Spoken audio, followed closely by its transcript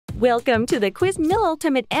Welcome to the quizmill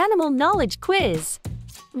Ultimate Animal Knowledge Quiz.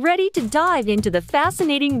 Ready to dive into the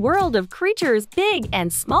fascinating world of creatures big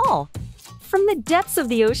and small? From the depths of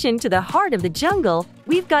the ocean to the heart of the jungle,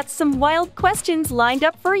 we've got some wild questions lined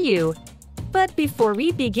up for you. But before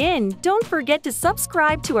we begin, don't forget to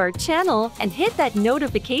subscribe to our channel and hit that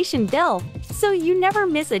notification bell so you never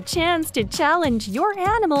miss a chance to challenge your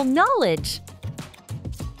animal knowledge.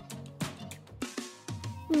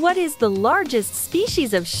 What is the largest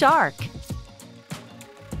species of shark?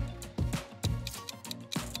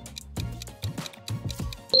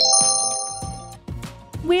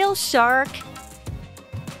 Whale shark.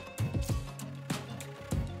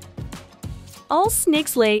 All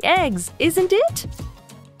snakes lay eggs, isn't it?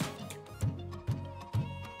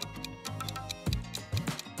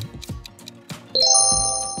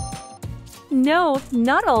 No,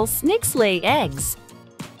 not all snakes lay eggs.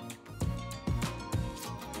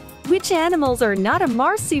 Which animals are not a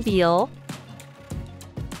marsupial?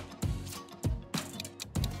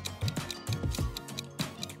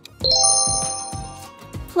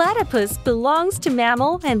 Platypus belongs to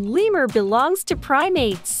mammal and lemur belongs to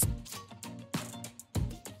primates.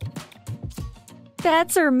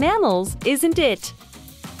 Bats are mammals, isn't it?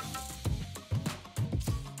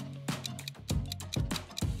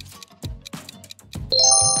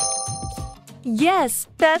 Yes,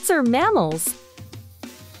 bats are mammals.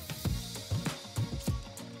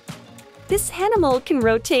 This animal can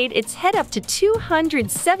rotate its head up to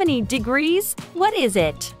 270 degrees. What is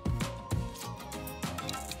it?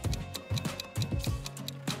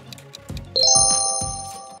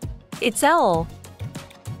 It's owl.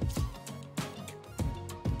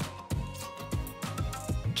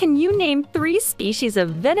 Can you name 3 species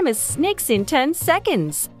of venomous snakes in 10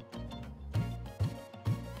 seconds?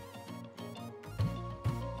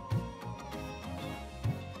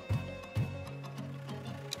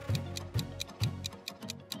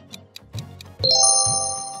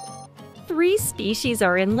 Three species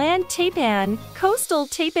are inland taipan, coastal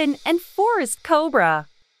taipan, and forest cobra.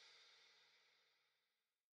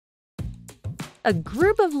 A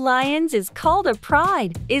group of lions is called a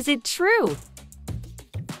pride. Is it true?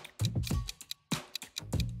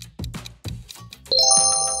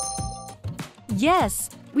 Yes,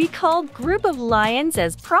 we call group of lions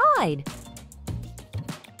as pride.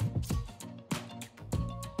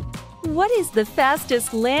 What is the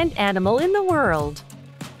fastest land animal in the world?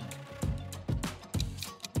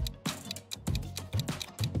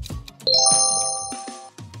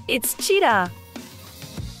 It's cheetah.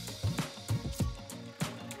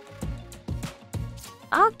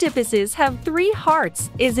 Octopuses have 3 hearts,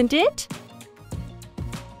 isn't it?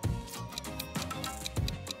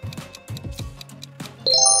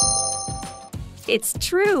 It's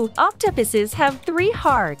true, octopuses have 3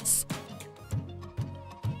 hearts.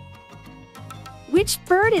 Which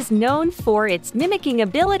bird is known for its mimicking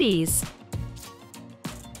abilities?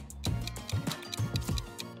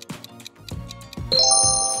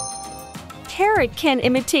 Parrot can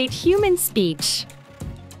imitate human speech.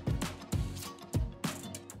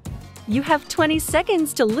 You have 20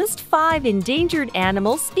 seconds to list 5 endangered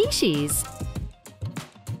animal species.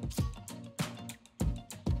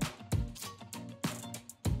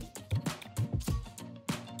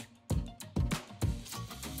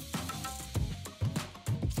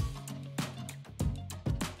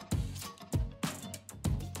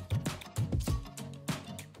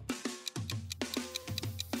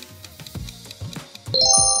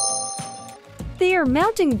 They are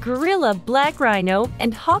mountain gorilla, black rhino,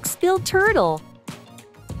 and hawksbill turtle,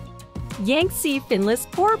 Yangtze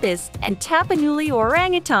finless porpoise, and Tapanuli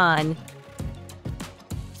orangutan.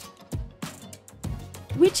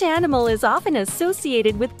 Which animal is often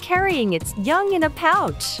associated with carrying its young in a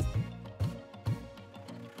pouch?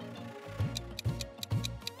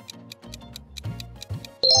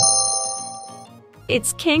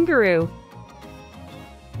 It's kangaroo.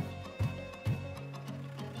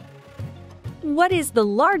 What is the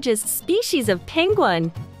largest species of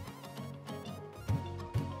penguin?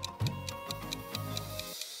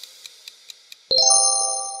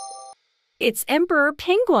 It's emperor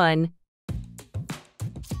penguin.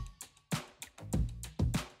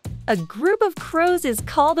 A group of crows is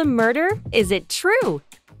called a murder. Is it true?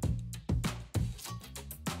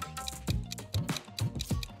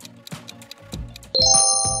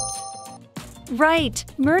 Right,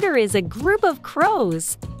 murder is a group of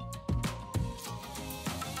crows.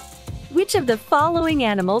 Which of the following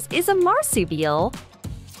animals is a marsupial?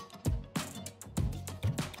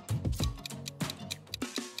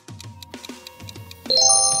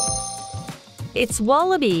 It's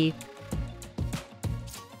wallaby.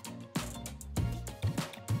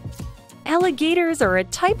 Alligators are a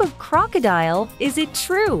type of crocodile. Is it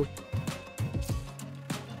true?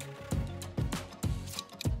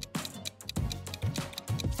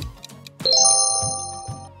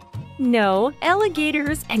 No,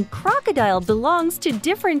 alligators and crocodile belongs to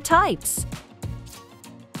different types.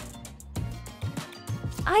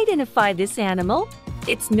 Identify this animal.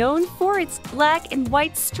 It's known for its black and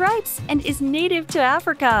white stripes and is native to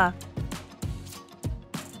Africa.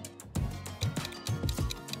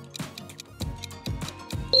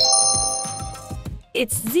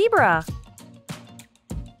 It's zebra.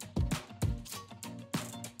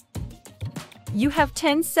 You have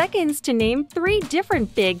 10 seconds to name 3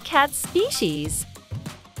 different big cat species.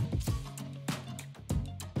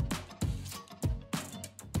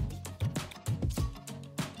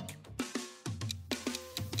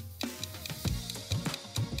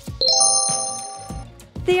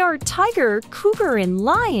 They are tiger, cougar, and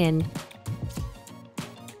lion.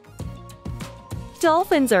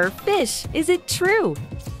 Dolphins are fish. Is it true?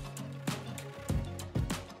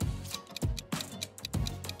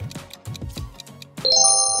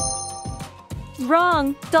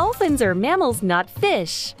 Wrong. Dolphins are mammals, not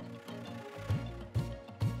fish.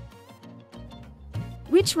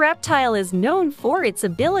 Which reptile is known for its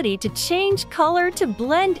ability to change color to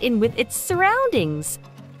blend in with its surroundings?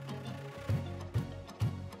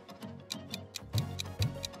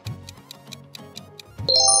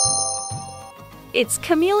 It's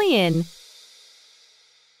chameleon.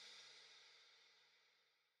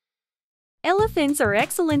 Elephants are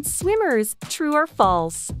excellent swimmers. True or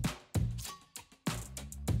false?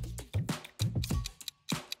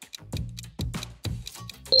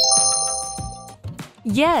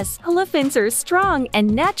 Yes, elephants are strong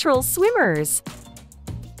and natural swimmers.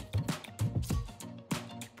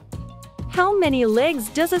 How many legs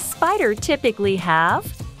does a spider typically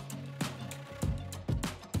have?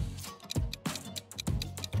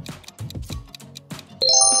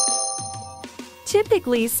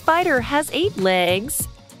 Typically, spider has 8 legs.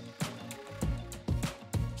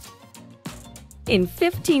 In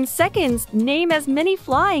 15 seconds, name as many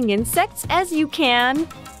flying insects as you can.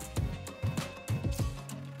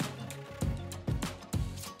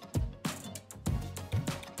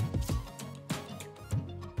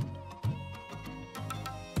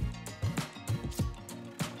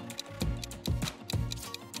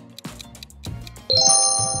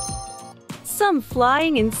 Some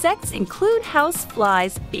flying insects include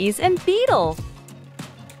houseflies, bees, and beetle.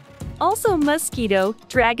 Also mosquito,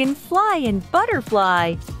 dragonfly, and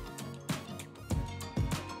butterfly.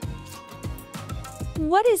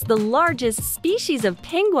 What is the largest species of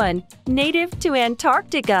penguin native to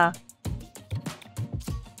Antarctica?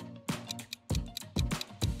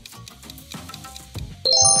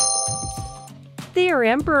 They are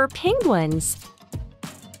emperor penguins.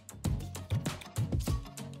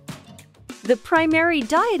 The primary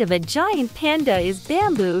diet of a giant panda is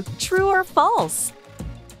bamboo. True or false?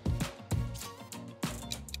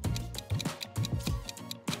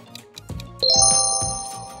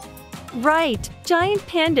 Right. Giant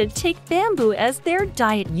panda take bamboo as their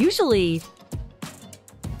diet usually.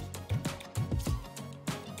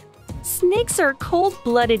 Snakes are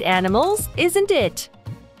cold-blooded animals, isn't it?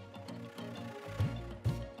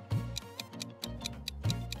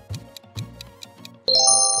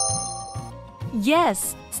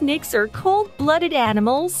 Yes, snakes are cold-blooded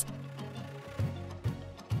animals.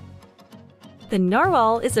 The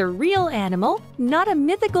narwhal is a real animal, not a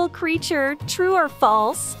mythical creature. True or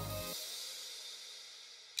false?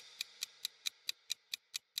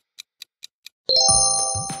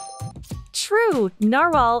 True,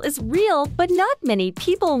 narwhal is real, but not many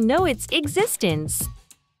people know its existence.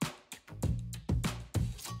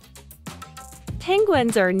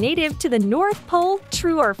 Penguins are native to the North Pole.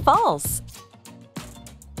 True or false?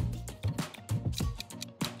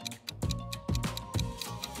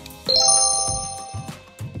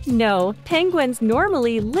 No, penguins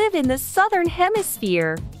normally live in the southern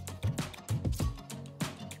hemisphere.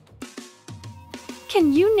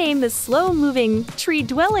 Can you name the slow-moving,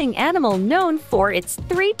 tree-dwelling animal known for its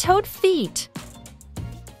 3-toed feet?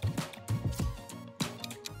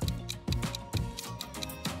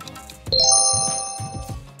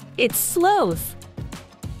 It's sloth.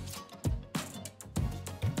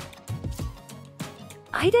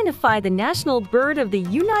 Identify the national bird of the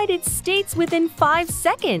United States within 5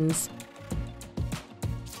 seconds.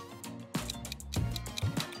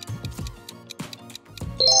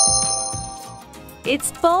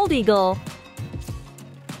 It's bald eagle.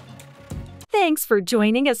 Thanks for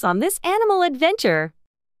joining us on this animal adventure.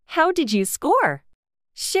 How did you score?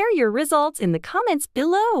 Share your results in the comments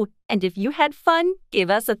below. And if you had fun, give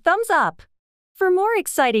us a thumbs up. For more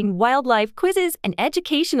exciting wildlife quizzes and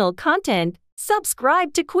educational content,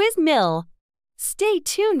 subscribe to Quizmill. Stay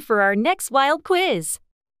tuned for our next wild quiz.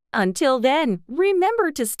 Until then,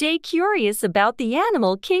 remember to stay curious about the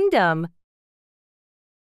animal kingdom.